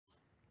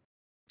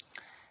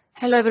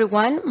Hello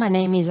everyone, my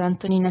name is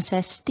Antonina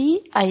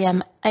Sesti. I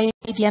am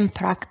ALM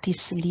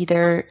practice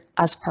leader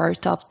as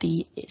part of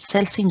the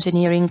sales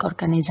engineering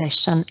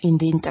organization in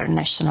the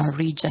international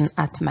region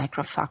at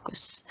Micro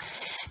Focus.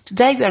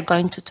 Today we are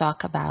going to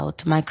talk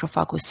about Micro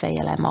Focus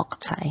ALM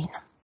Octane.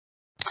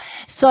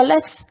 So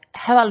let's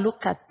have a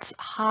look at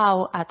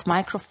how at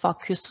Micro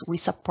Focus we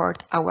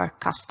support our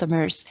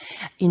customers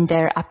in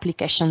their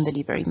application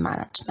delivery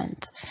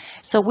management.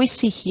 So we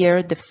see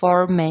here the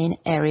four main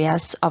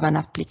areas of an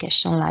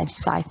application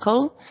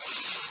lifecycle.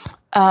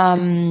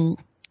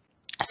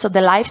 So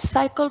the life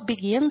cycle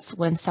begins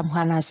when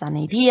someone has an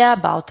idea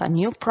about a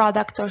new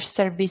product or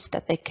service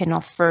that they can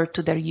offer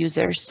to their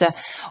users,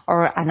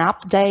 or an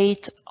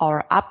update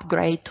or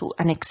upgrade to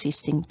an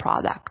existing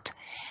product.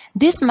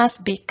 This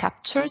must be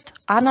captured,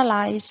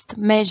 analyzed,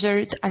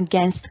 measured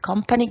against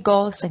company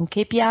goals and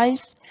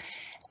KPIs,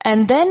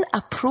 and then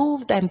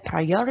approved and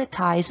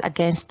prioritized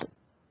against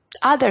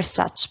other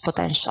such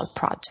potential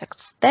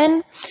projects.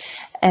 Then,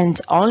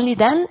 and only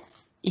then,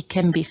 it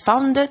can be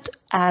funded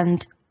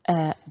and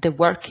the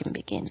work can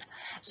begin.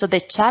 So the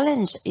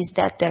challenge is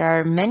that there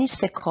are many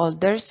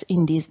stakeholders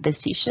in these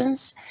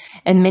decisions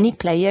and many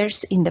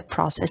players in the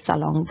process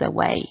along the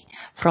way,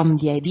 from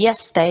the idea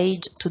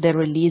stage to the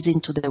release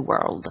into the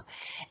world.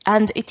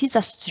 And it is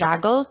a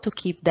struggle to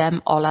keep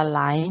them all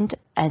aligned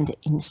and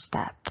in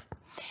step.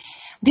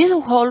 This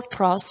whole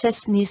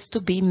process needs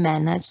to be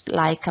managed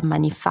like a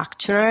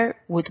manufacturer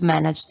would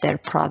manage their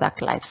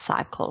product life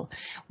cycle,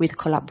 with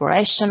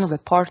collaboration,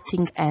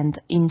 reporting, and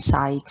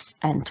insights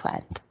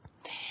end-to-end.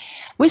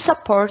 We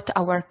support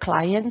our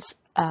clients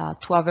to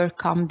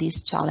overcome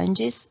these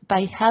challenges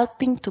by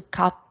helping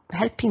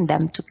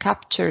them to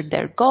capture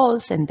their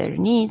goals and their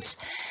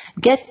needs,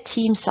 get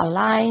teams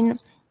aligned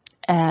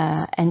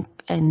and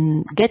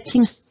get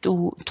teams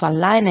to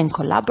align and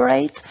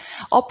collaborate,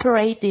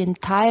 operate the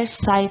entire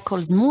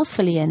cycle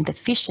smoothly and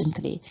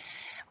efficiently,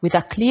 with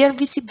a clear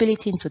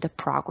visibility into the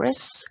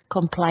progress,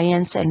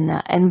 compliance,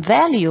 and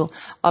value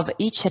of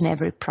each and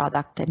every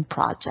product and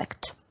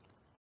project.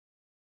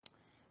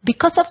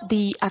 Because of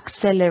the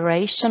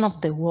acceleration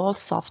of the whole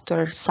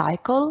software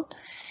cycle,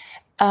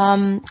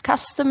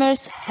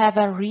 customers have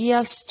a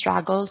real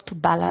struggle to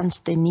balance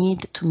the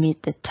need to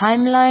meet the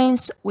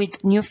timelines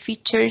with new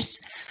features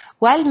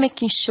while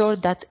making sure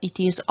that it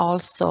is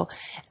also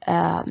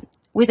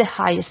with the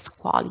highest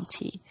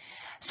quality.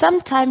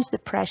 Sometimes the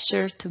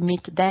pressure to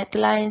meet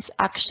deadlines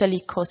actually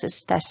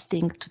causes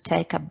testing to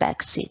take a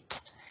backseat.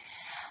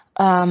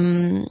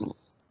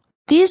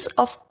 This,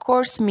 of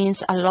course,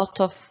 means a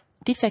lot of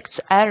defects,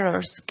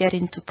 errors get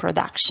into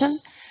production,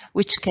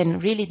 which can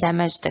really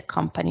damage the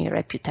company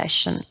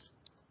reputation.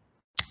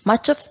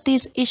 Much of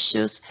these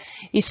issues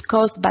is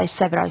caused by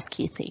several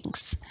key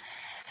things.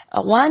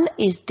 One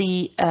is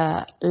the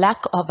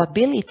lack of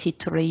ability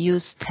to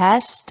reuse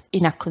tests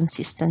in a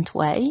consistent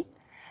way.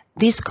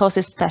 This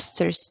causes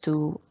testers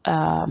to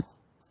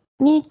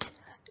need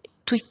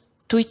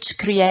to each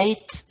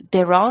create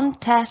their own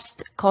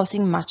test,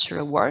 causing much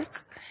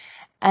rework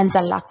and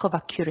a lack of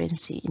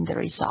accuracy in the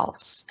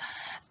results.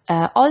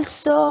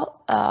 Also,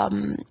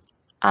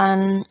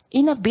 an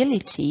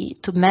inability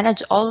to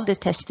manage all the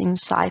testing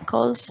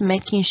cycles,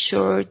 making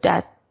sure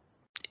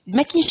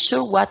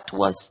what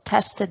was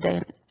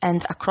tested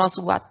and across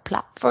what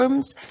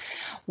platforms,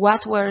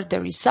 what were the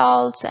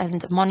results,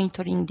 and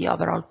monitoring the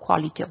overall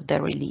quality of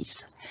the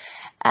release.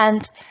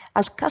 And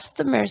as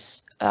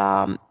customers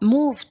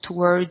move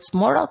towards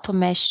more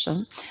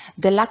automation,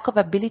 the lack of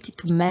ability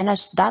to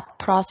manage that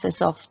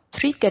process of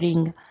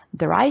triggering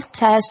the right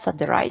test at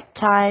the right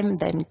time,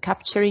 then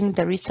capturing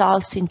the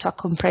results into a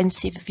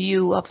comprehensive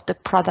view of the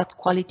product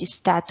quality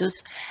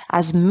status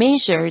as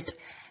measured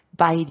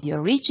by the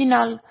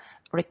original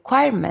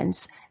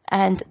requirements,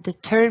 and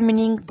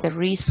determining the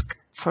risk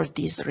for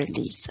this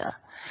release.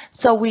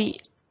 So we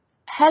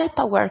help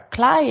our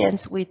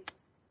clients with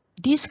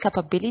these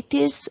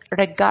capabilities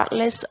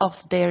regardless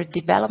of their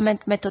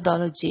development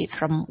methodology,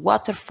 from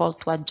waterfall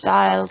to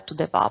agile to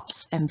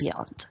DevOps and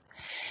beyond.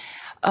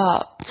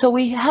 So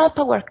we help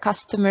our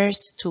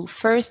customers to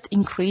first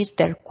increase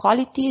their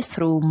quality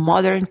through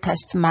modern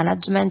test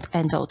management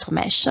and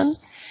automation.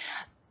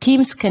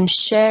 Teams can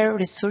share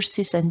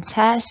resources and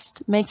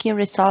test, making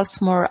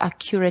results more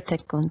accurate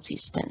and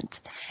consistent.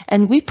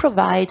 And we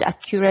provide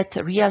accurate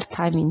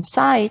real-time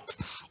insight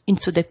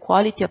into the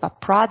quality of a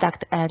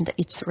product and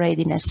its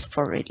readiness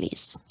for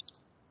release.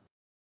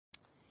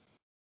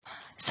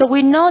 So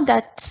we know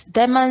that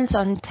demands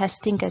on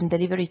testing and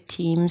delivery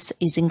teams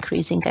is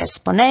increasing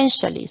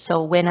exponentially.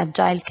 So when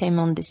Agile came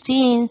on the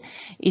scene,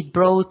 it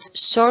brought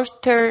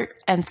shorter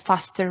and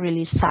faster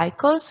release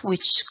cycles,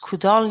 which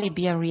could only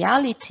be a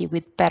reality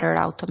with better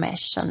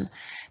automation.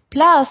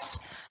 Plus,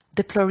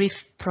 the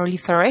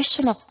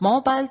proliferation of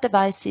mobile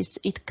devices,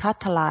 it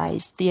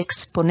catalyzed the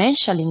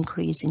exponential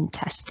increase in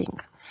testing.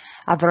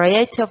 A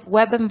variety of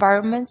web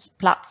environments,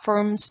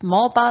 platforms,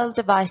 mobile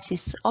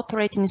devices,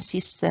 operating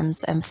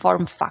systems, and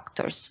form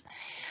factors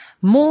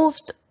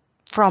moved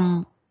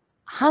from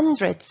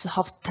hundreds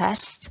of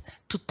tests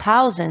to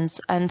thousands,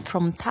 and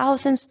from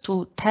thousands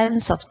to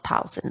tens of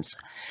thousands.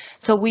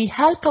 So we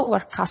help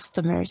our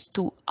customers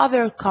to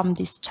overcome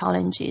these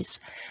challenges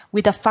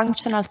with a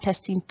functional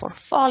testing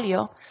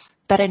portfolio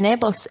that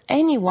enables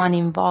anyone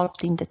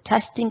involved in the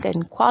testing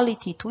and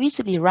quality to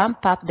easily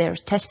ramp up their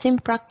testing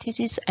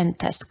practices and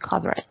test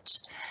coverage.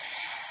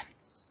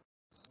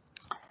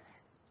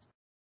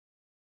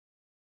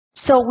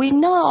 So we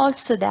know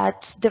also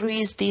that there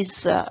is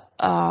this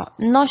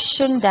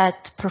notion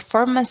that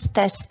performance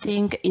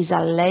testing is a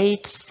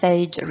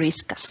late-stage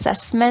risk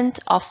assessment,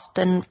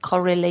 often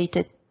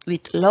correlated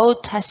with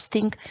load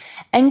testing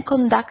and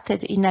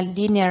conducted in a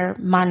linear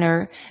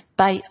manner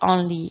by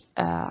only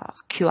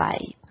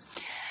QA.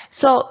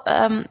 So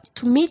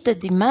to meet the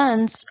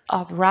demands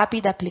of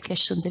rapid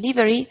application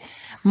delivery,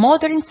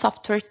 modern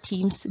software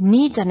teams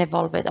need an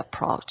evolved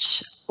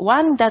approach,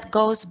 one that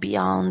goes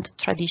beyond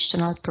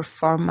traditional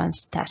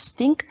performance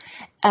testing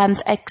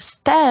and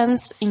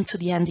extends into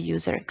the end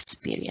user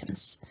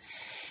experience.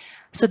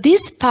 So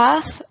this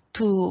path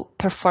to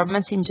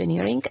performance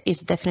engineering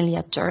is definitely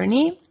a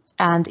journey,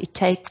 and it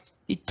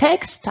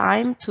takes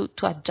time to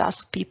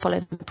adjust people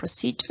and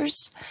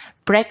procedures,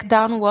 break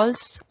down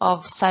walls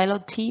of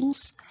siloed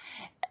teams,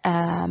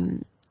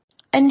 and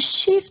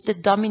shift the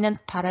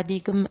dominant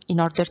paradigm in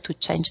order to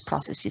change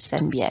processes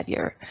and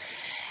behavior.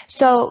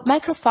 So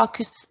Micro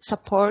Focus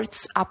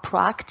supports a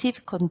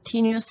proactive,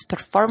 continuous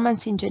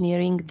performance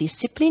engineering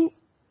discipline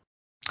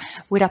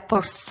with a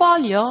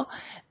portfolio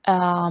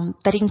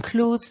that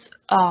includes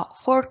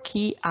 4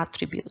 key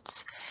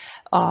attributes.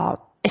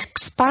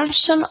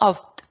 Expansion of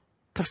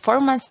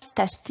performance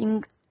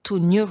testing to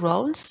new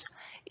roles,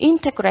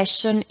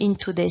 integration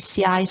into the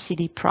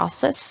CI/CD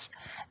process,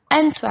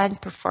 end-to-end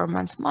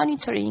performance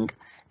monitoring,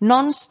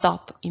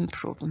 non-stop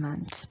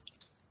improvement.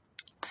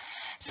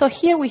 So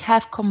here we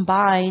have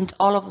combined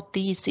all of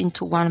these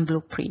into one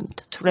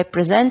blueprint to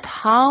represent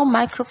how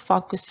Micro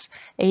Focus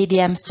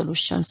ADM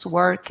solutions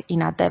work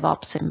in a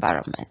DevOps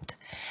environment.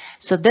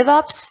 So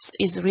DevOps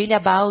is really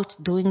about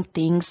doing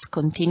things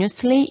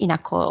continuously in a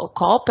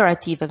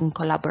cooperative and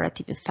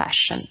collaborative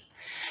fashion.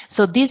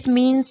 So this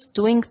means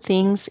doing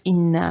things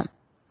in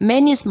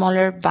many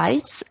smaller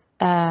bites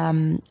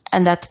and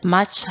at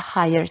much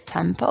higher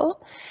tempo.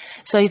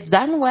 So if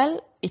done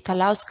well, it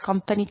allows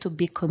company to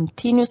be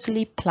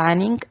continuously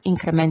planning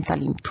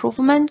incremental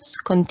improvements,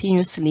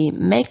 continuously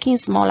making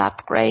small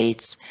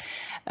upgrades,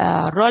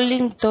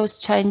 rolling those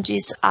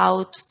changes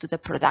out to the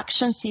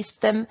production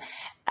system,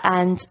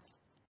 and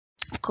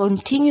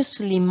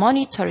continuously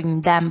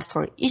monitoring them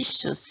for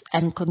issues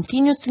and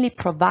continuously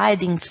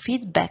providing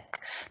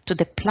feedback to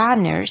the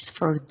planners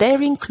for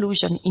their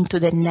inclusion into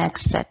the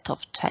next set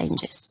of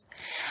changes.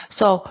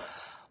 So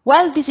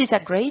while this is a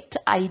great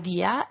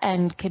idea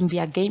and can be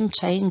a game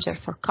changer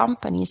for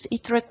companies,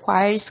 it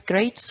requires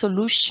great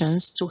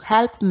solutions to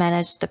help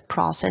manage the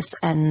process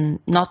and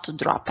not to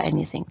drop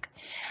anything.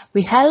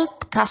 We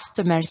help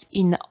customers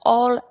in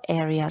all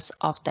areas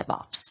of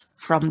DevOps,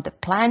 from the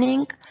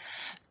planning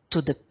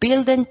to the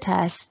build and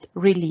test,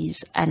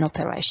 release, and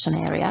operation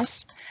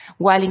areas,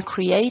 while in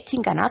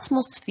creating an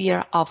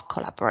atmosphere of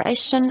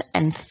collaboration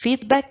and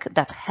feedback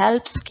that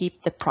helps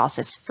keep the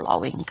process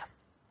flowing.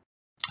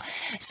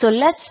 So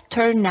let's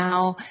turn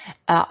now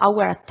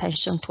our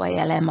attention to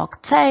ALM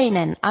Octane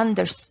and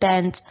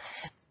understand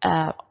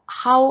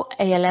how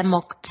ALM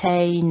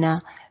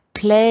Octane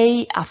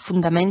play a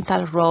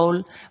fundamental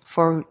role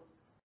for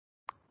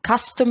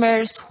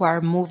customers who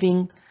are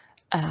moving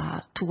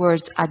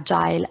towards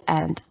Agile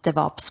and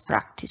DevOps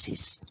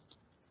practices.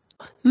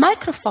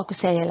 Micro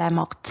Focus ALM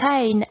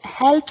Octane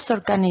helps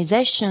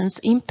organizations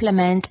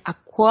implement a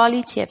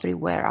quality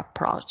everywhere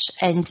approach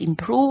and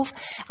improve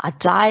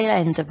Agile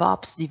and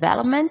DevOps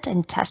development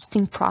and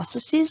testing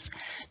processes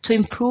to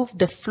improve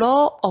the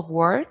flow of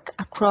work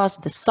across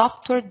the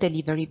software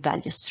delivery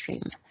value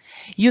stream.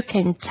 You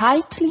can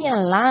tightly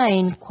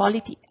align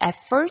quality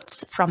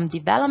efforts from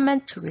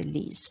development to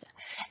release,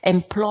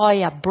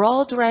 employ a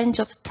broad range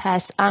of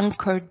tests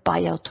anchored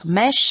by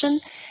automation,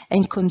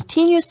 and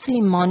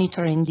continuously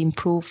monitor and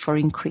improve for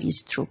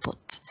increased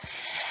throughput.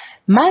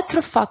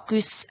 Micro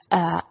Focus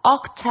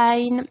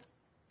Octane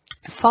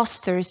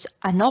fosters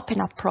an open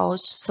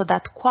approach so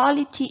that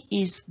quality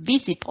is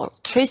visible,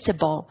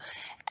 traceable,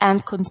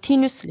 and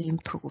continuously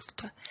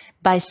improved.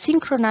 By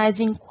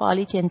synchronizing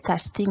quality and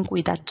testing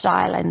with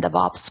Agile and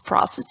DevOps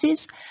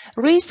processes,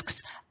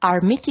 risks are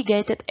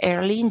mitigated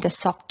early in the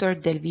software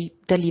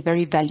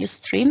delivery value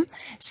stream,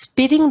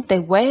 speeding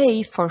the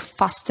way for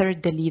faster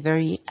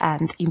delivery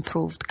and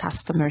improved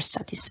customer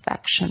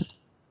satisfaction.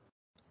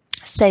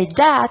 Say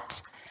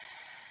that,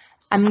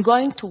 I'm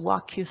going to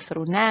walk you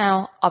through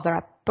now over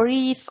a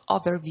brief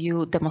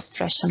overview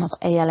demonstration of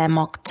ALM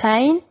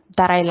Octane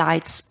that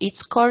highlights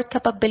its core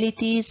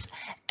capabilities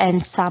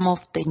and some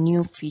of the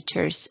new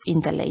features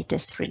in the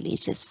latest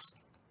releases.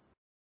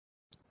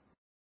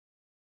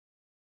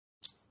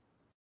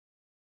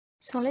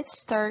 So let's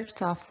start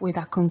off with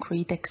a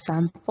concrete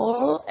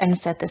example and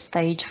set the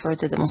stage for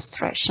the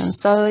demonstration.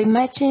 So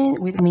imagine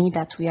with me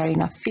that we are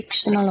in a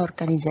fictional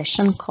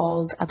organization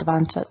called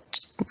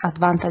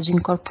𝗕𝗃𝗢𝗃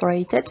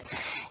Incorporated,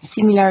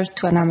 similar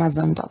to an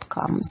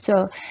Amazon.com.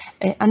 So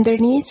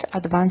underneath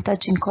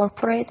𝗕𝗃𝗢𝗃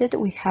Incorporated,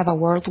 we have a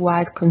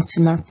worldwide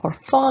consumer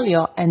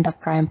portfolio and a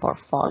prime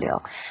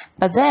portfolio.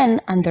 But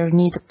then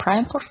underneath the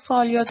prime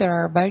portfolio, there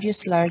are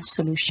various large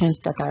solutions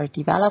that are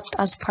developed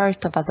as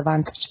part of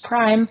𝗕𝗃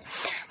Prime,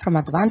 from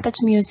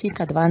𝗕𝗃 Music,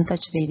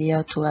 𝗕𝗃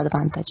Video to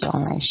𝗕𝗃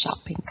Online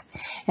Shopping.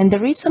 And the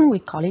reason we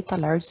call it a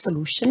large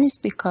solution is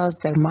because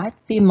there might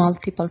be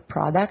multiple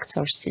products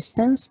or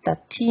systems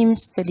that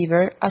teams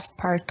deliver as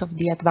part of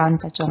the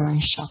𝗕𝗃 Online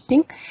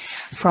Shopping,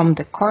 from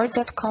the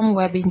core.com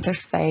web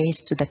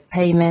interface to the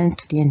payment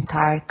to the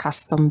entire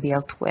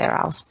custom-built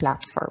warehouse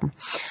platform,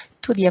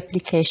 to the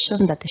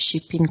application that the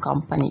shipping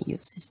company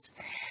uses.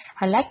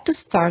 I like to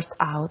start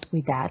out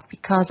with that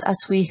because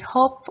as we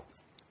hop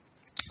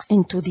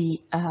into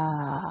the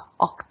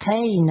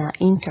Octane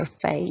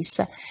interface,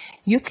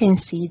 you can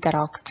see that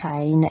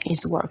Octane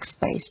is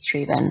workspace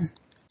driven.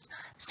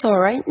 So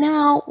right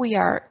now we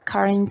are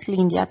currently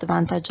in the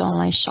𝗕𝗃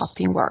Online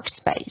Shopping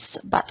workspace,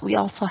 but we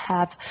also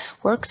have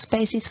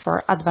workspaces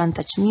for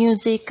𝗕𝗃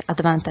Music,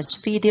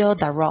 𝗕𝗃 Video,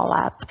 the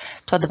roll-up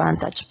to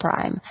𝗕𝗃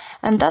Prime.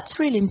 And that's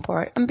really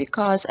important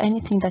because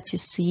anything that you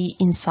see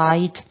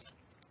inside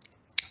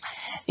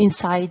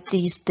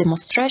this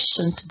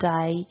demonstration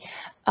today,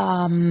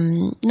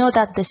 know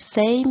that the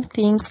same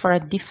thing for a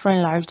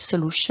different large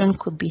solution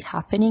could be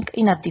happening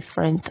in a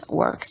different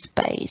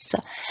workspace.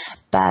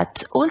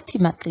 But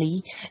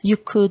ultimately, you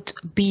could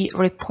be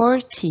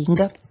reporting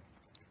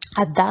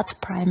at that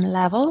prime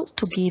level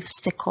to give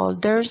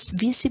stakeholders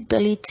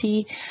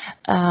visibility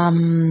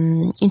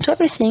into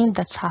everything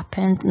that's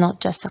happened,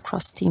 not just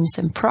across teams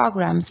and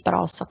programs, but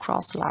also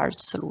across large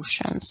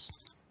solutions.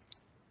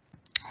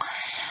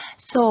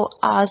 So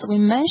as we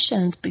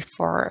mentioned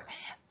before,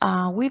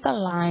 we've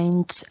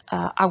aligned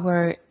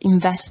our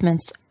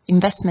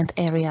investment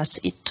areas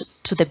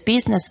to the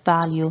business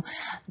value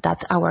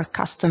that our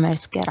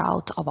customers get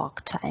out of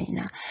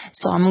Octane.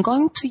 So I'm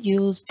going to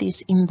use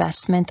these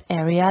investment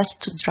areas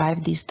to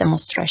drive this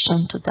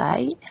demonstration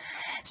today.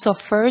 So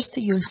first,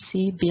 you'll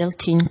see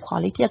built-in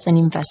quality as an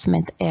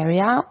investment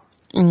area.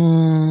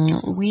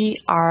 We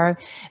are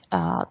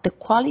the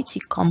quality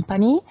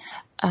company.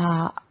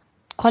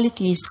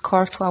 Quality is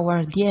core to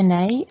our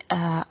DNA.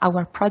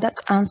 Our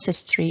product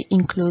ancestry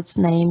includes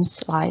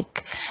names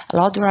like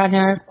Load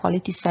Runner,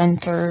 Quality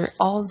Center,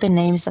 all the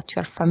names that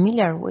you are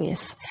familiar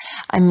with.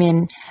 I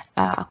mean,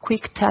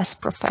 Quick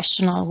Test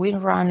Professional, Wheel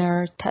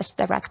Runner, Test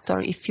Director,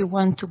 if you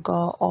want to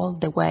go all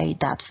the way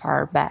that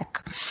far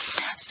back.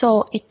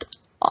 So it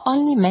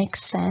only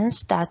makes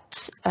sense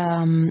that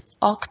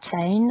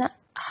Octane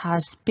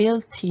has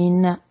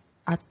built-in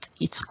at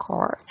its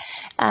core,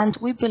 and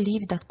we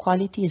believe that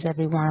quality is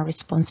everyone's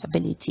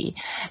responsibility.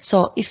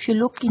 So if you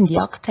look in the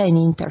Octane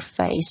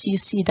interface, you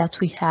see that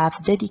we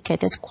have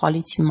dedicated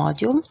quality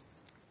module,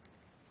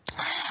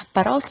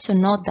 but also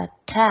note that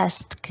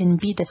test can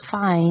be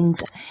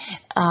defined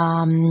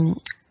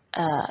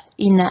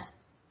in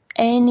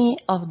any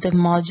of the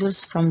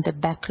modules from the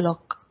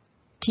backlog,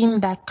 team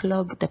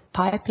backlog, the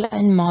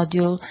pipeline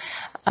module,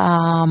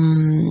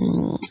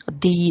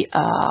 the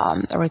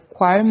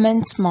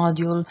requirements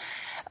module.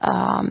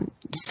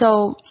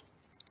 So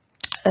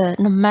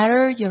no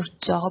matter your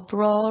job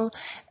role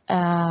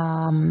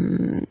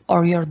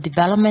or your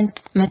development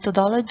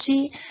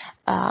methodology,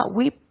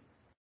 we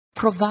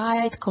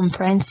provide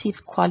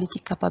comprehensive quality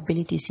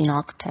capabilities in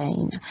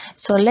Octane.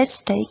 So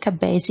let's take a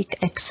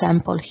basic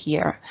example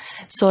here.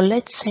 So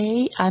let's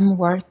say I'm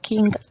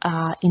working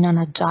in an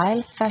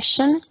agile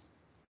fashion,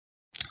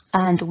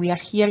 and we are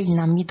here in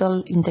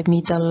the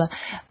middle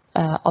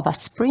of a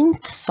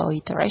sprint, so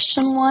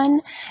iteration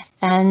 1,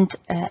 and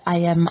I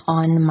am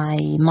on my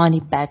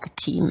money bag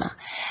team.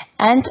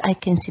 And I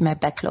can see my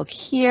backlog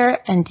here,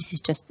 and this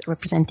is just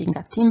representing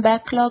a team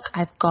backlog.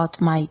 I've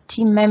got my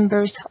team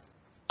members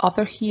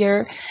over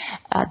here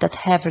that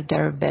have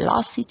their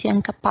velocity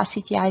and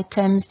capacity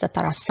items that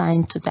are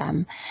assigned to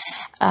them.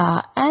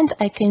 And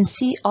I can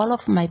see all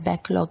of my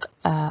backlog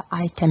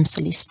items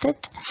listed.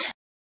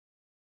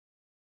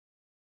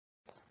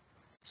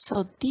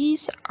 So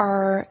these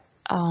are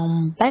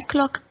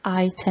backlog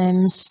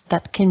items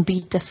that can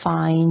be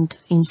defined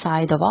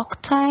inside of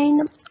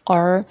Octane,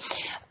 or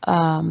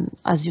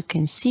as you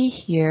can see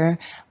here,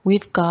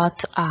 we've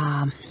got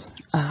a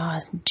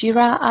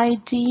Jira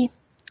ID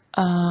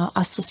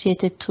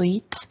associated to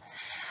it.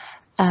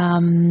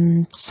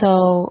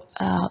 So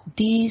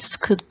these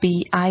could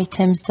be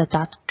items that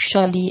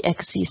actually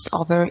exist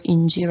over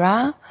in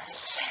Jira.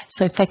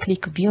 So if I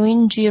click View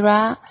in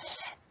Jira,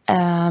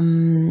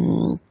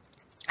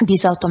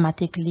 this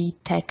automatically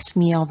takes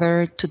me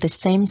over to the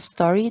same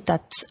story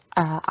that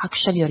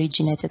actually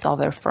originated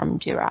over from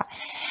Jira.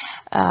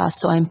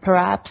 So I'm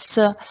perhaps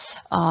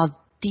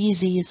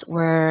this is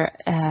where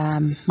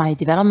my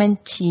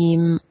development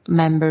team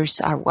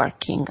members are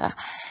working.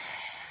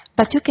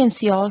 But you can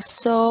see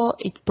also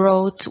it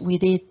brought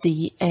with it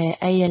the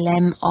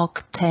ALM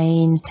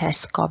Octane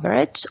test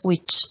coverage,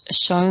 which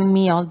showing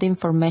me all the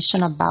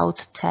information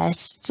about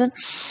tests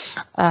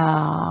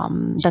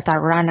that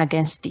are run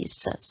against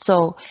this.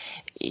 So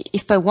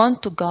if I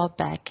want to go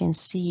back and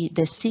see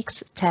the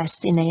 6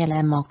 tests in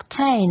ALM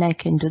Octane, I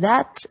can do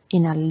that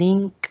in a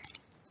link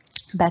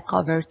back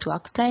over to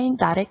Octane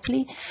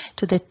directly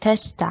to the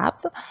test tab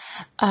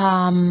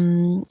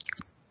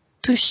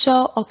to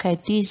show, okay,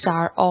 these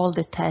are all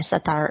the tests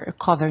that are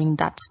covering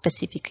that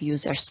specific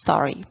user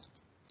story.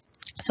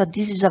 So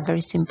this is a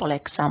very simple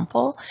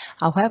example.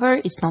 However,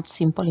 it's not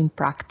simple in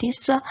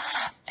practice.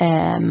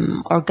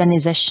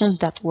 Organizations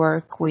that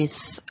work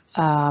with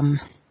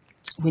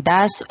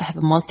us have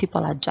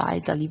multiple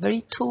agile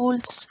delivery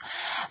tools,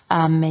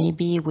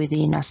 maybe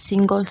within a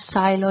single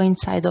silo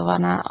inside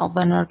of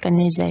an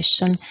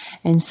organization,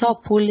 and so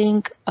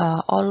pulling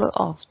all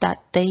of that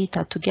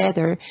data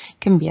together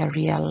can be a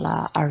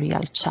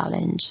real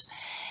challenge.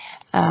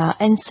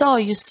 And so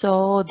you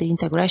saw the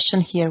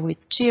integration here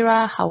with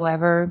Jira.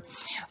 However,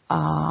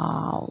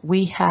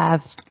 we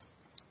have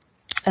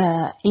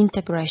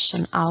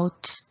integration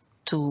out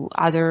to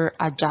other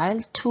agile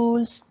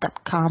tools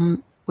that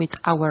come with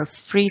our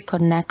free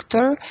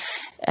connector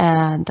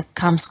that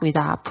comes with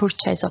a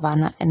purchase of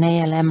an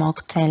ALM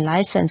Octane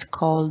license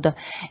called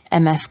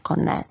MF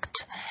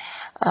Connect.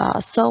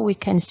 So we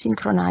can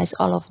synchronize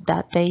all of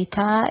that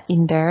data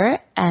in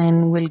there,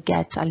 and we'll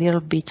get a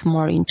little bit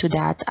more into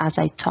that as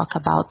I talk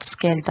about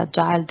scaled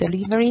agile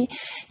delivery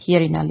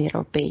here in a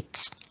little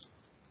bit.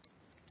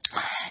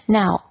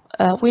 Now,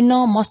 we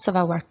know most of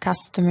our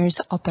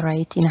customers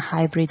operate in a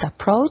hybrid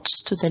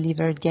approach to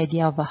deliver the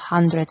idea of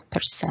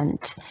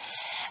 100%.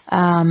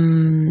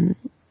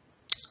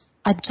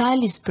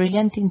 Agile is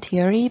brilliant in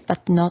theory,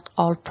 but not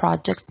all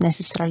projects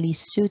necessarily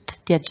suit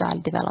the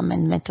Agile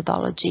development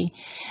methodology.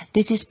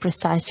 This is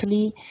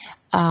precisely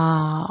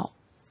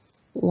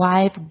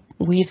why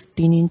we've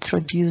been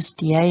introduced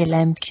the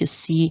ALM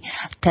QC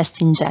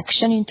test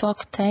injection into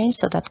Octane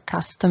so that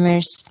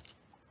customers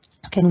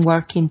can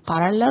work in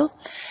parallel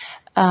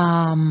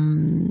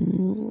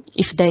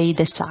if they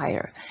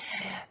desire.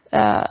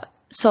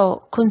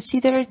 So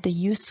consider the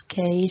use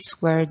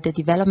case where the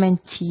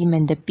development team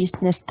and the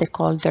business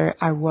stakeholder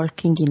are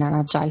working in an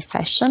agile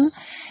fashion.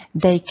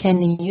 They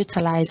can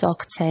utilize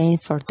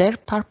Octane for their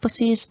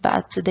purposes,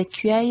 but the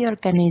QA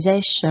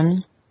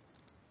organization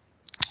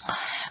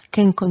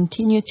can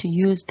continue to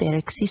use their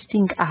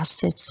existing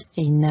assets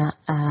in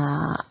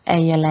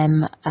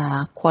ALM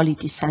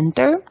Quality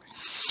Center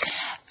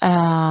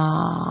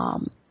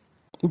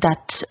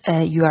that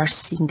you are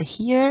seeing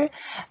here,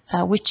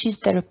 which is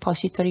the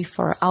repository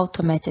for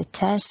automated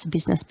tests,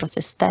 business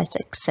process tests,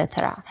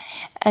 etc.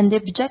 And the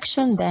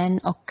objection then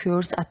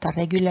occurs at a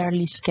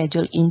regularly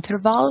scheduled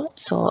interval,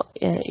 so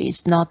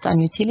it's not an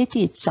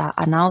utility, it's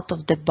an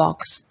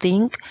out-of-the-box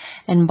thing,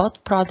 and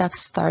both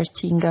products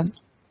starting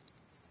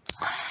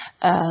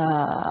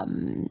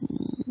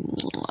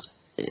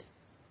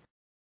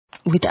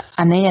with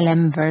an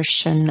ALM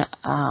version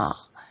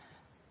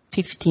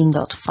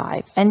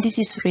 15.5, and this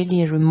is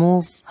really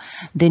remove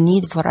the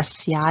need for a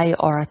CI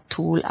or a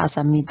tool as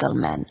a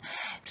middleman.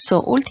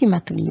 So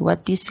ultimately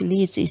what this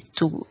leads is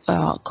to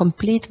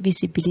complete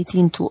visibility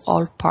into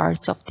all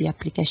parts of the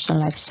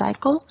application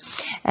lifecycle,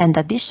 and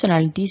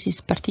additionally this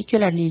is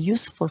particularly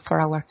useful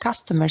for our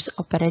customers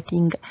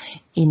operating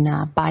in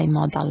a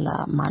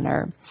bimodal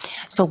manner.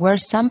 So where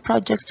some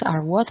projects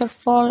are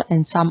waterfall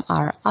and some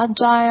are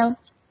agile,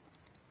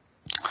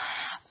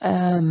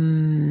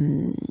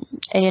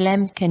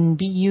 ALM can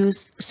be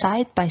used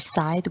side by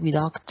side with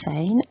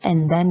Octane,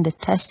 and then the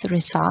test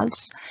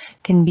results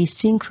can be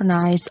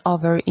synchronized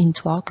over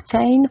into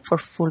Octane for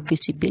full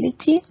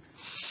visibility,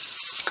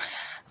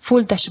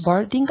 full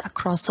dashboarding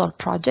across all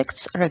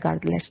projects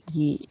regardless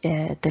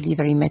the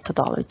delivery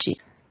methodology.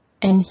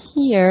 And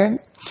here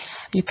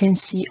you can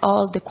see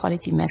all the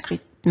quality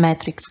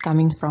metrics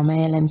coming from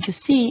ALM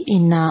QC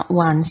in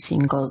one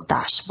single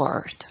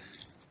dashboard.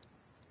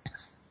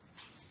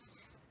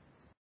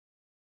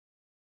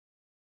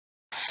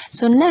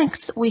 So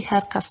next, we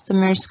have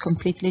customers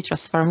completely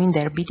transforming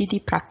their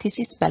BDD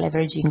practices by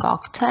leveraging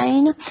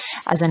Octane.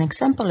 As an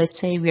example, let's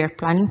say we are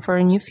planning for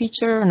a new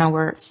feature on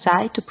our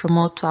site to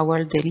promote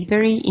our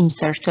delivery in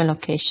certain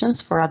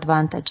locations for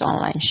advantage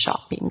online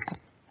shopping.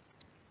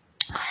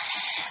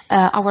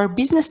 Our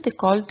business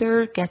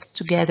stakeholder gets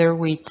together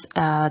with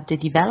the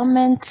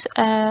development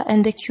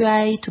and the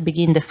QA to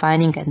begin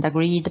defining and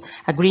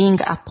agreeing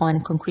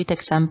upon concrete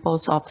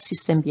examples of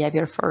system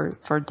behavior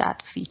for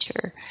that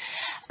feature.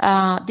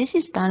 This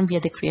is done via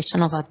the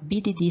creation of a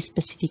BDD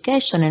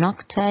specification in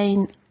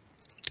Octane,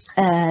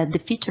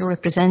 the feature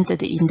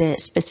represented in the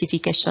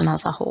specification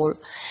as a whole.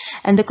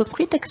 And the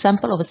concrete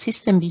example of a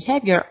system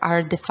behavior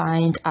are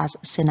defined as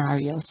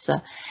scenarios.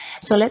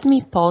 So let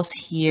me pause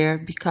here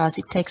because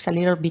it takes a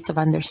little bit of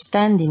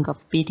understanding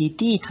of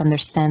BDD to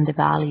understand the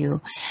value.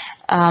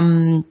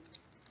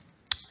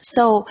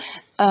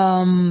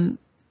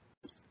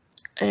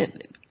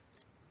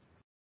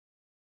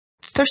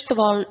 First of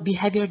all,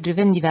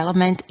 behavior-driven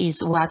development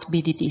is what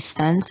BDD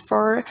stands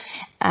for,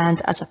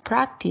 and as a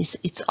practice,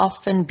 it's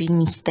often been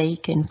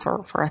mistaken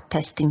for a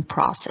testing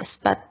process,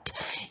 but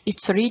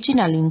its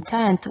original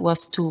intent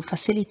was to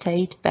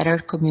facilitate better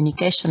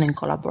communication and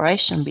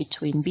collaboration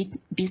between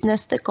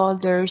business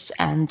stakeholders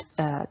and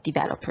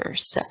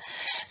developers.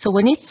 So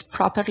when it's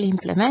properly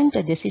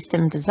implemented, the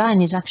system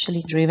design is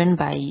actually driven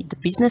by the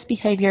business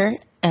behavior,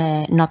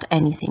 not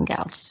anything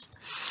else.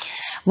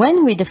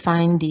 When we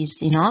define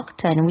this in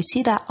Octane, we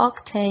see that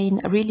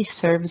Octane really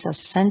serves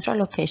as a central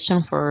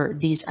location for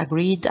this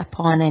agreed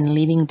upon and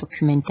living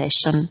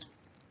documentation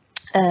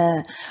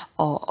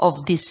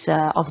of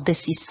the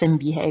system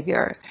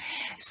behavior.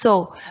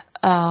 So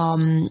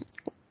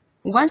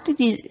once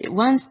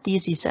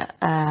this is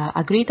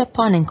agreed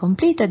upon and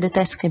completed, the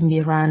test can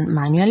be run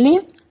manually.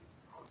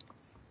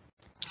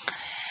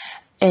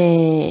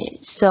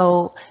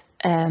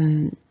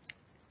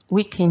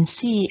 We can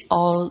see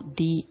all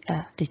the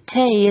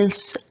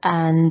details,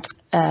 and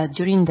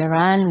during the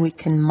run we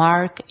can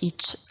mark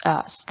each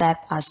step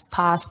as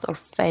passed or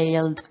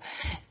failed,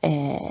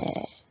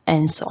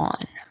 and so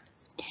on.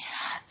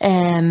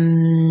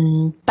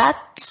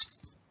 But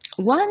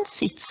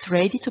once it's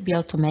ready to be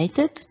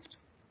automated,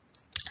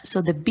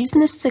 so the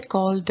business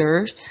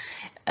stakeholder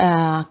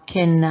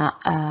can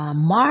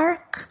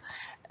mark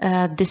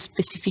the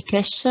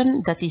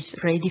specification that is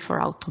ready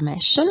for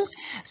automation.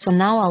 So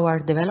now our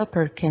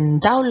developer can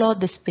download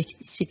the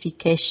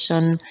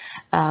specification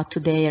to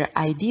their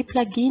ID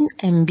plugin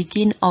and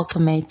begin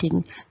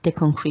automating the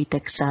concrete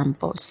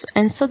examples.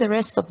 And so the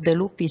rest of the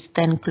loop is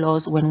then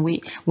closed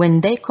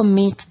when they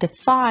commit the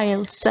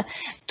files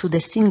to the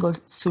single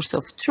source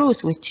of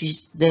truth, which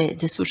is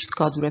the source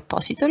code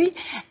repository,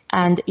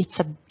 and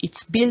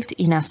it's built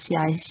in a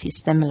CI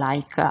system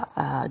like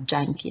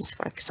Jenkins,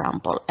 for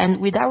example.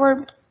 And with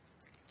our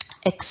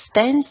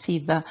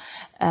extensive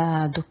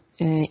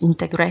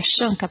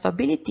integration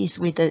capabilities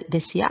with the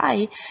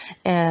CI,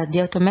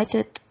 the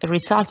automated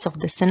results of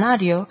the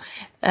scenario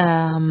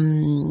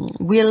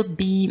will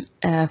be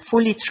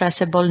fully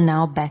traceable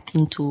now back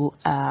into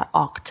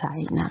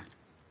Octane.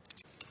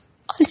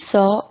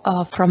 Also,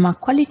 from a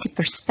quality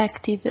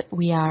perspective,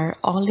 we are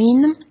all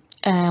in.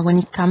 When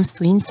it comes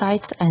to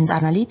insight and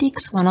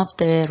analytics, one of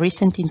the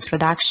recent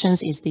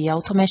introductions is the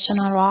automation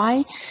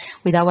ROI.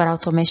 With our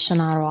automation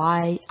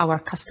ROI, our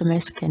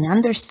customers can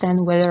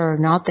understand whether or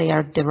not they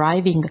are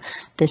deriving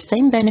the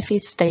same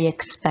benefits they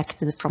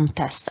expected from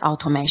test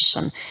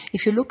automation.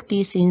 If you look,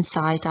 this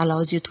insight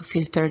allows you to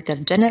filter their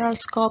general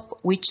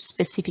scope, which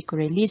specific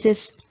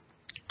releases,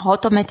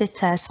 automated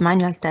tests,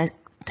 manual tests,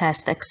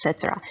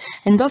 etc.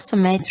 And also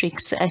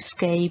metrics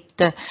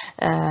escaped,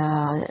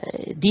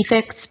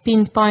 defects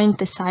pinpoint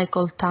the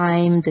cycle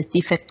time, the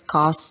defect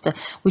cost,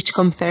 which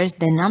compares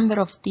the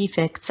number of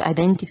defects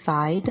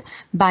identified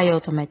by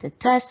automated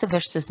test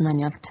versus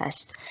manual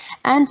test.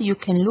 And you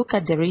can look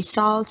at the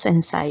results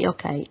and say,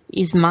 okay,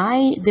 is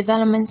my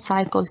development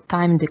cycle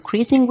time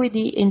decreasing with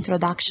the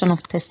introduction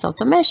of test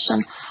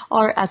automation,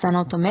 or as an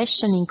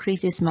automation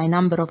increases my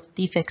number of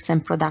defects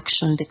and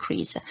production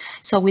decrease?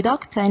 So with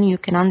Octane, you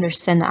can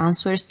understand the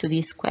answers to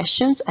these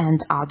questions and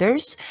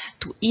others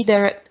to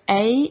either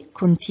A,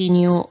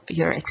 continue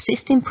your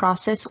existing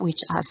process, which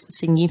has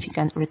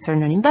significant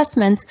return on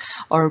investment,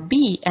 or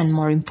B, and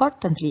more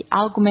importantly,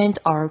 augment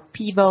or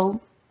pivot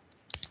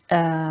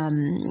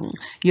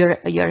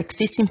your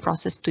existing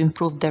process to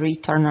improve the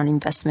return on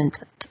investment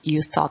that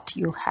you thought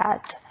you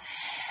had.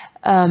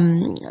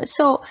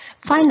 So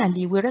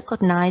finally, we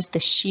recognize the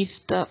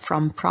shift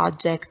from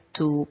project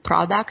to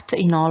product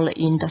in all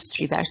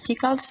industry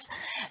verticals,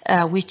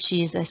 which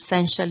is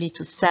essentially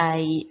to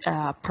say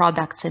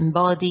products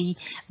embody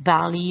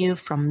value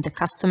from the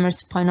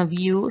customer's point of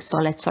view. So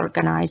let's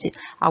organize it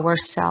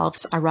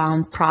ourselves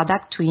around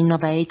product to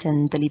innovate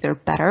and deliver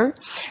better.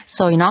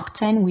 So in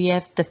Octane, we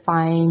have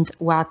defined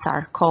what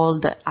are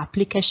called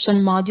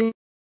application modules.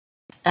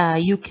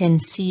 You can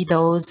see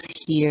those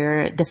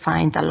here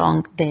defined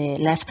along the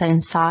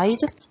left-hand side,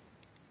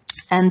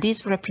 and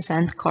these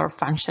represent core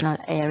functional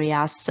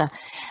areas of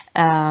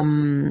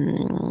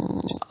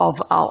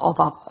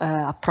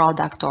a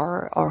product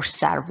or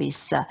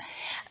service.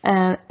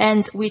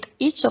 And with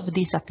each of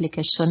these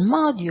application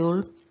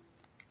modules,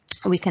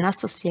 we can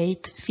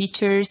associate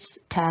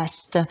features,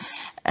 tests,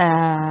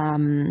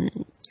 and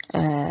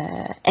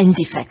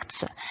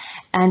defects.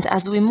 And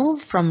as we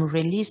move from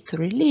release to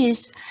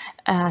release,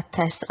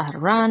 tests are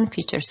run,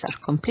 features are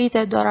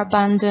completed or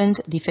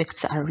abandoned,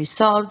 defects are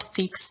resolved,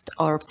 fixed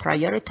or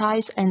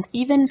prioritized, and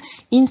even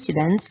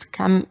incidents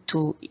come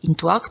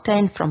into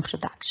Octane from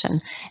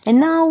production. And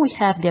now we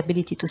have the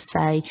ability to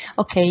say,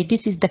 okay,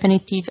 this is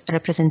definitive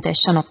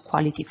representation of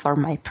quality for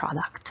my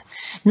product.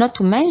 Not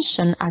to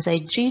mention, as I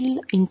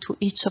drill into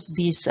each of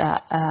these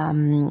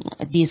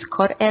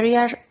core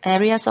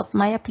areas of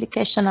my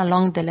application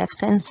along the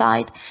left-hand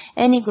side,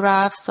 any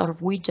graphs or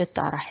widgets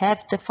that I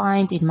have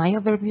defined in my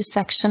overview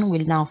section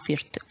will now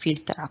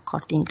filter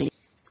accordingly.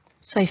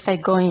 So if I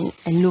go in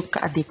and look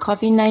at the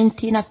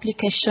COVID-19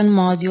 application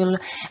module,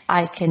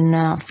 I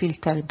can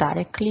filter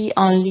directly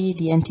only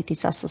the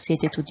entities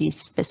associated to this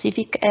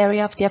specific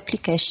area of the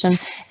application,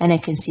 and I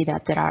can see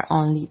that there are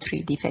only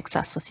 3 defects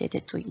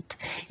associated to it.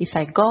 If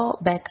I go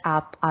back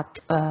up at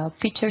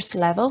features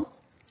level,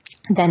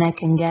 then I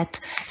can get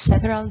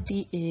several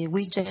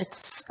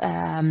widgets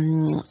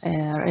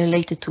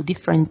related to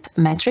different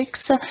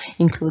metrics,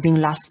 including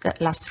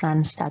last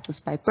run status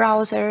by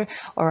browser,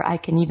 or I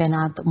can even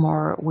add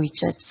more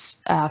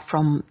widgets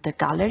from the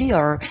gallery,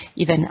 or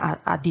even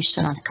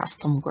additional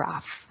custom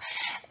graph.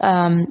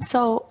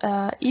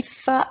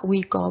 If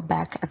we go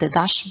back at the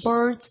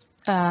dashboards,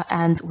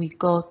 and we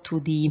go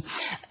to the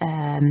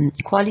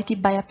quality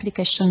by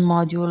application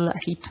module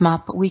heat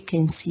map, we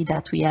can see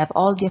that we have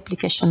all the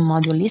application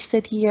module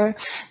listed here.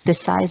 The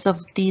size of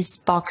these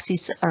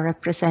boxes are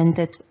representing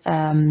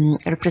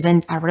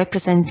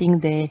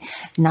the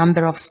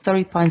number of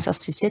story points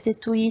associated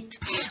to it,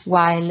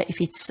 while if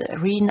it's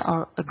green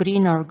or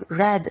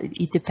red,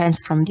 it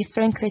depends from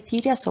different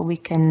criteria. So we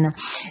can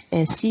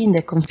see in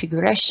the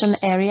configuration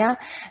area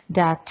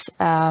that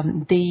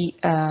the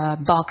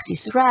box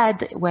is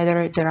red, whether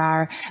there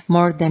are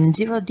more than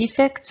 0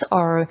 defects,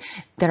 or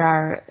there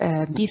are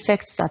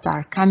defects that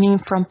are coming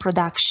from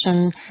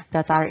production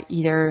that are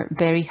either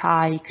very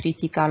high,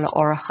 critical,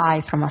 or high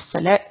from a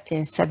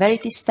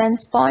severity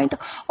standpoint,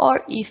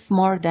 or if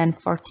more than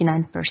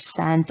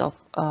 49%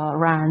 of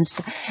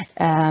runs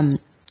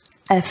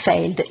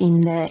failed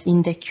in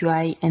the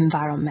QA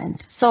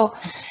environment. So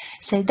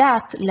say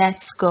that,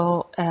 let's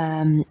go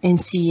and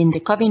see in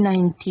the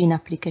COVID-19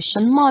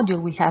 application module,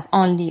 we have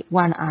only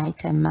 1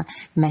 item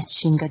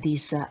matching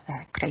these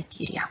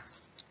criteria.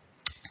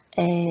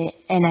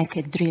 And I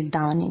can drill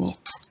down in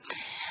it.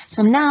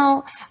 So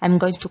now I'm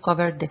going to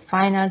cover the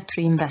final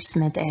 3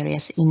 investment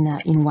areas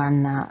in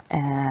one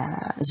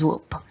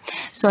swoop.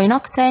 So in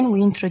Octane,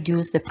 we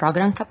introduced the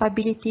program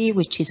capability,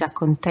 which is a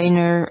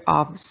container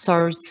of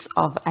sorts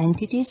of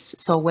entities.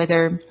 So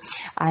whether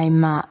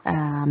I'm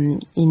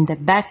in the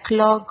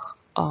backlog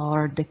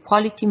or the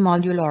quality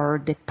module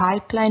or the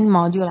pipeline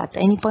module, at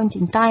any point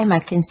in time, I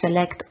can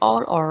select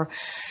all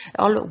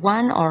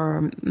one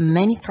or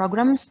many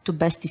programs to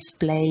best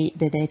display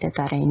the data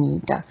that I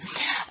need.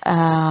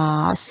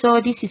 So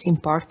this is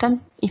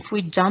important. If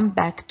we jump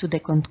back to the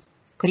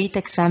concrete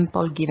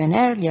example given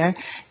earlier,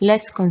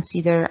 let's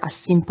consider a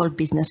simple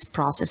business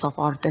process of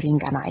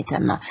ordering an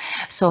item.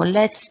 So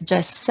let's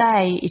just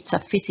say it's a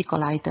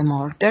physical item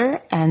order,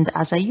 and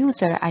as a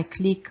user I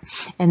click,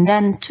 and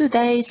then 2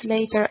 days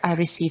later I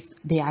receive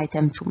the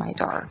item to my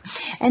door.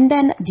 And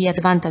then the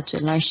Advantage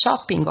Online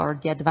Shopping or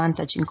the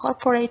Advantage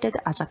Incorporated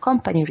as a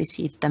company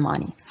receives the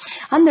money.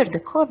 Under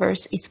the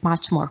covers, it's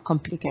much more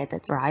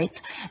complicated,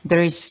 right?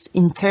 There is,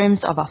 in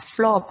terms of a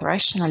flow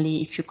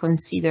operationally, if you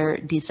consider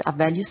this a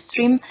value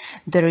stream,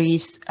 there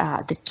is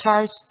the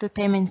charge to the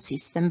payment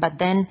system, but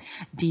then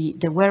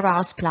the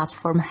warehouse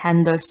platform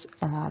handles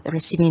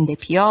receiving the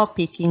PO,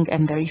 picking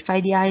and verify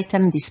the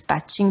item,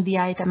 dispatching the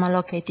item,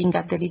 allocating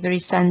a delivery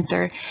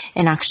center,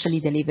 and actually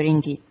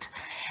delivering it,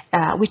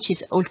 which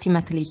is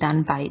ultimately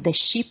done by the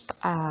ship.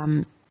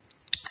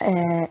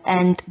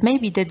 And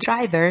maybe the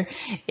driver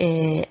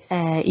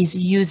is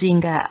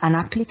using an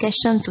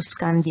application to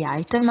scan the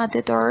item at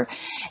the door,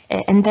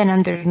 and then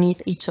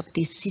underneath each of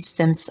these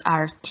systems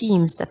are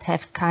teams that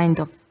have kind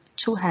of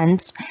 2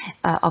 hands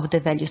of the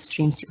value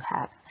streams you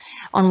have.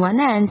 On one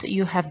end,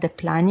 you have the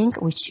planning,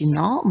 which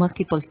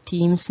multiple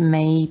teams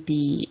may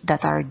be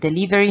that are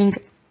delivering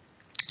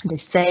the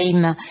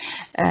same,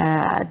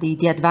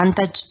 the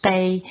Advantage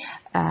Pay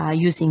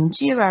using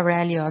Jira,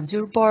 Rally, or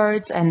Azure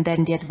boards, and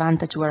then the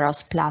Advantage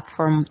Warehouse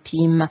Platform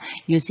team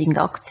using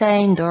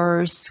Octane,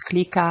 Doors,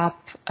 ClickUp,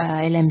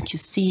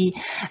 LMQC,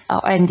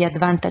 and the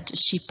Advantage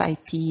Ship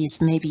IT is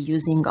maybe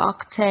using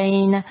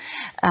Octane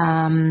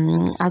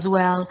as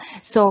well.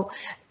 So,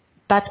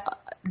 but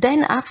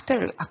then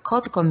after a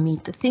code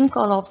commit, think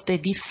all of the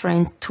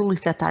different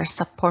tools that are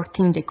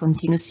supporting the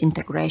continuous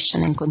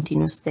integration and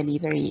continuous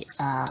delivery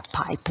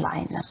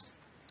pipeline.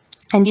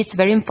 And it's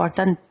very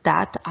important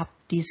that up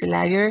this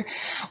layer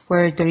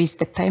where there is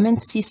the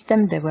payment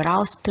system, the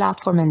warehouse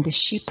platform, and the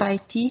ship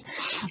IT,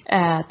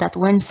 that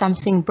when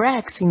something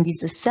breaks in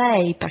this,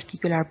 say,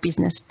 particular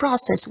business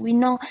process, we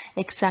know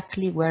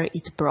exactly where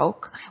it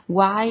broke,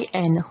 why,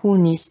 and who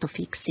needs to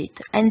fix it.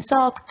 And so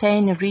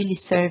Octane really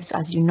serves,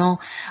 as you know,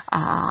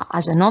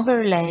 as an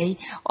overlay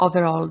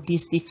over all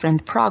these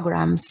different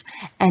programs,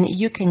 and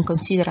you can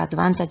consider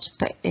Advantage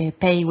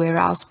Pay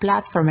Warehouse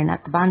Platform and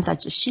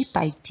Advantage Ship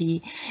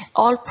IT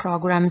all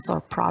programs or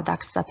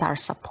products that are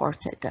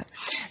supported.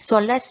 So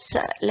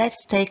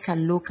let's take a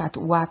look at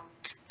what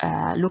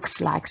looks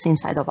like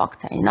inside of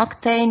Octane. In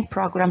Octane,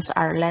 programs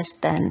are less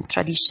than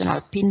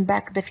traditional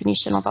pinback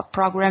definition of a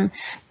program,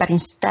 but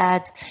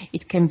instead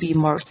it can be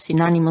more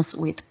synonymous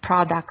with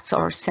products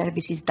or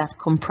services that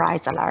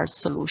comprise a large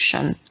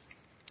solution.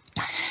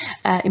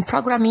 In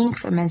program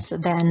increments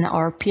then,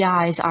 or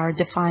PIs, are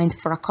defined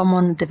for a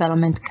common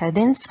development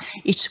cadence.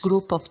 Each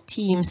group of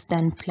teams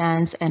then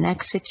plans and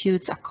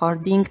executes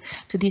according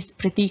to these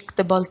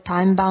predictable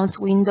time-bound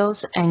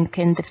windows and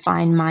can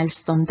define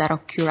milestones that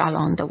occur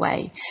along the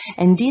way.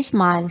 And these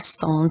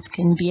milestones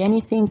can be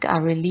anything: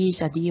 a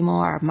release, a demo,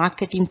 or a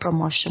marketing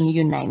promotion,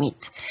 you name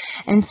it.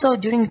 And so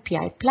during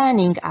PI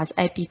planning, as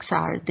epics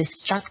are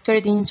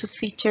structured into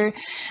features,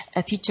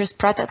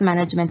 product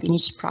management in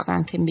each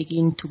program can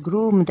begin to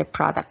groom the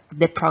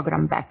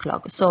program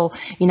backlog. So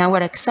in our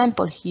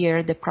example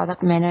here, the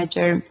product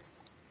manager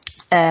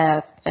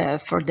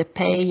for the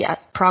pay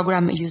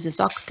program uses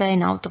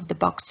Octane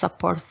out-of-the-box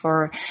support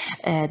for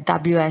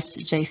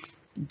WSJF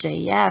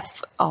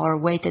or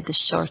weighted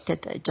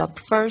shorted job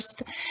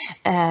first.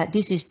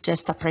 This is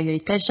just a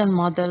prioritization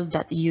model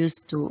that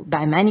used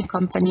by many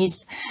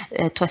companies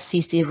to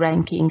assist in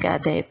ranking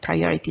the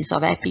priorities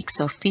of epics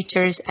or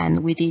features,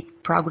 and with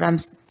it,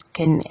 programs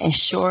can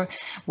ensure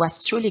what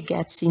truly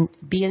gets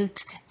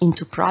built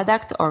into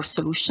product or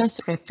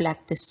solutions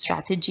reflect the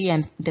strategy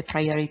and the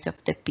priority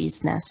of the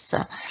business.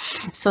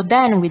 So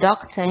then with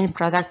Octane,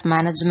 product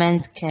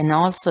management can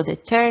also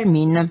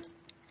determine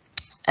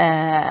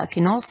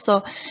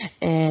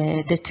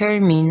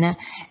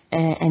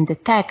and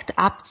detect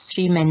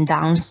upstream and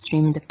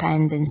downstream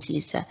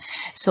dependencies.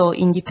 So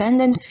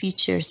independent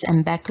features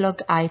and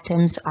backlog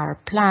items are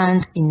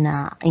planned in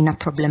a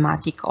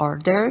problematic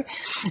order.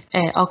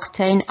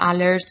 Octane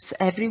alerts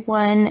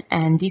everyone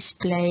and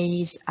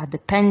displays a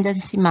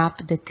dependency map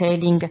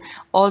detailing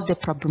all the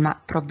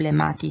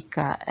problematic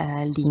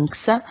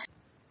links.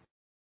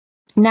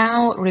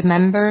 Now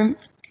remember,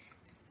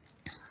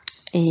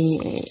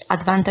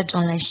 Advantage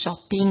Online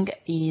Shopping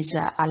is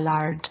a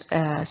large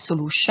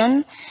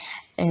solution.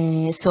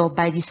 So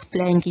by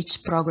displaying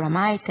each program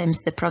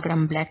items, the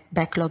program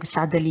backlog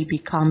suddenly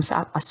becomes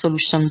a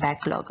solution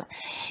backlog.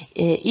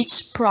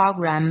 Each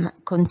program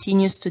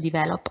continues to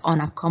develop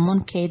on a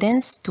common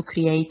cadence to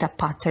create a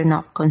pattern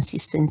of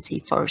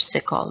consistency for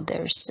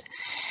stakeholders.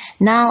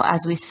 Now,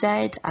 as we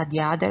said, at the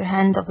other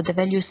hand of the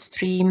value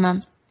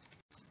stream,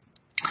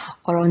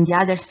 or on the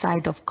other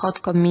side of code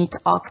commit,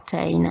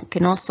 Octane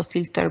can also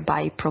filter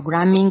by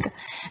programming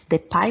the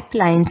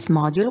pipelines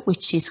module,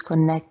 which is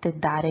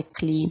connected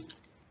directly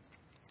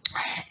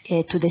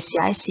to the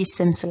CI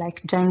systems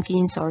like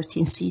Jenkins or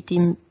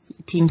TeamCity,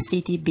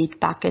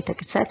 Bitbucket,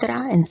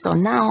 etc. And so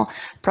now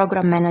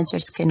program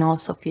managers can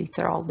also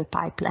filter all the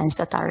pipelines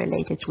that are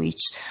related to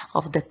each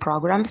of the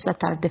programs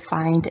that are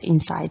defined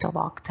inside of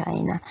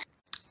Octane.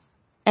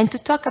 And to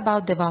talk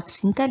about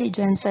DevOps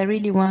intelligence, I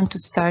really want to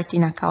start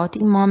in a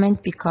chaotic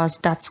moment, because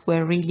that's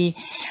where really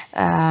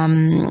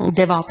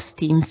DevOps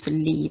teams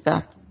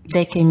live.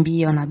 They can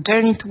be on a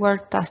journey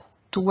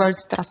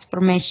towards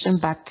transformation,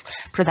 but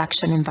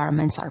production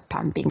environments are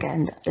pumping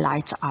and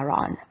lights are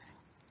on.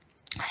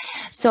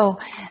 So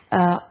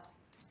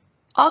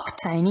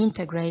Octane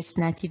integrates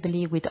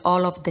natively with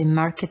all of the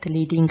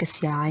market-leading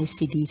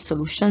CI/CD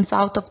solutions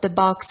out of the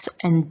box,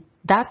 and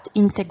that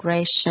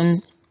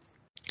integration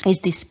is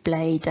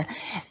displayed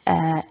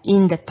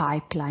in the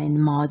pipeline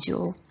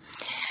module.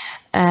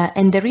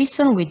 And the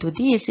reason we do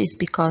this is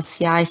because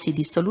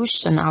CI/CD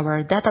solution,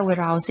 our data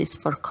warehouses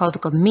for code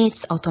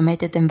commits,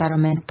 automated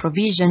environment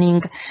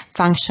provisioning,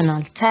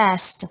 functional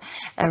tests,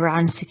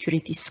 run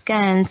security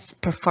scans,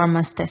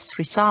 performance test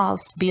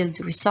results,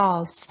 build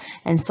results,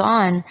 and so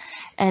on.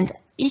 And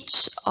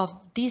each of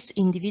these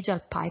individual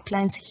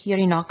pipelines here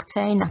in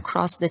Octane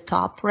across the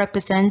top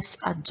represents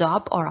a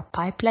job or a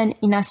pipeline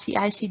in a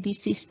CI/CD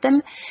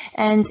system.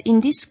 And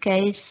in this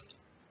case,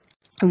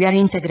 we are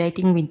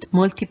integrating with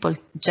multiple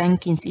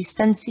Jenkins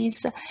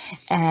instances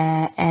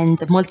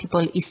and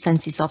multiple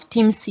instances of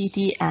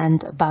TeamCity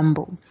and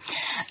Bamboo.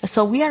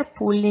 So we are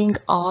pulling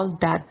all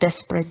that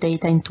disparate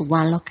data into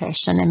one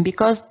location, and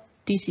because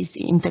this is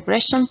the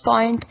integration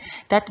point,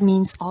 that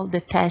means all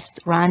the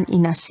tests run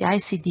in a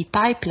CI/CD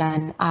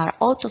pipeline are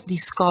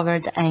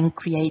auto-discovered and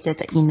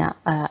created in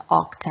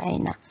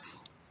Octane.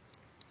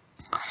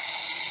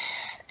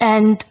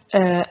 And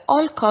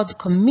all code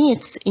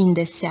commits in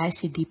the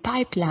CI/CD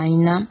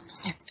pipeline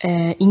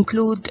may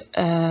include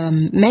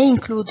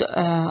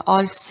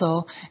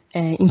also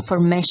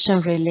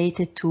information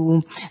related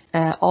to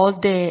all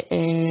the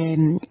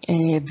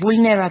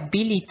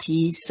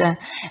vulnerabilities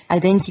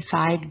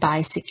identified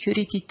by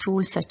security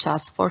tools such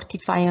as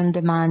Fortify on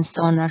Demand,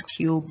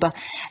 SonarQube,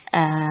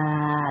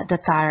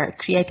 that are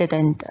created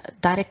and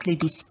directly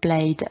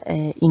displayed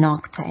in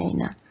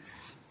Octane.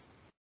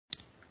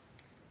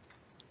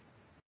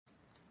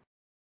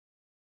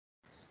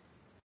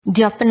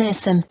 The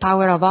openness and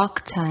power of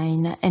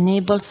Octane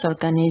enables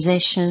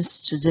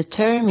organizations to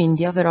determine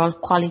the overall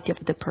quality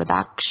of the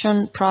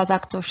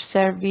product or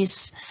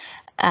service,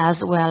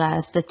 as well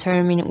as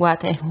determine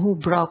what and who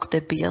broke the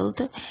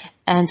build.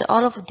 And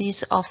all of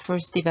this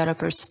offers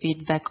developers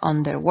feedback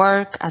on their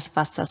work as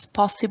fast as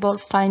possible,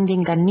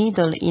 finding a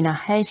needle in a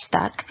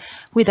haystack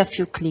with a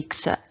few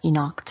clicks in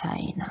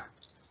Octane.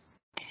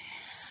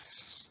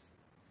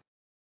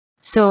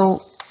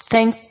 So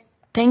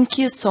Thank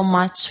you so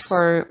much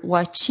for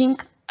watching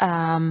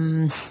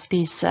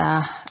this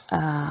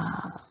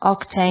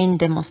Octane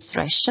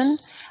demonstration.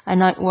 I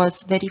know it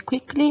was very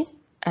quickly.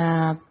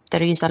 There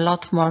is a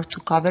lot more to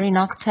cover in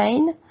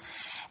Octane.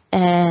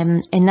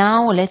 And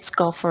now let's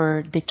go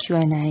for the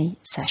Q&A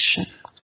session.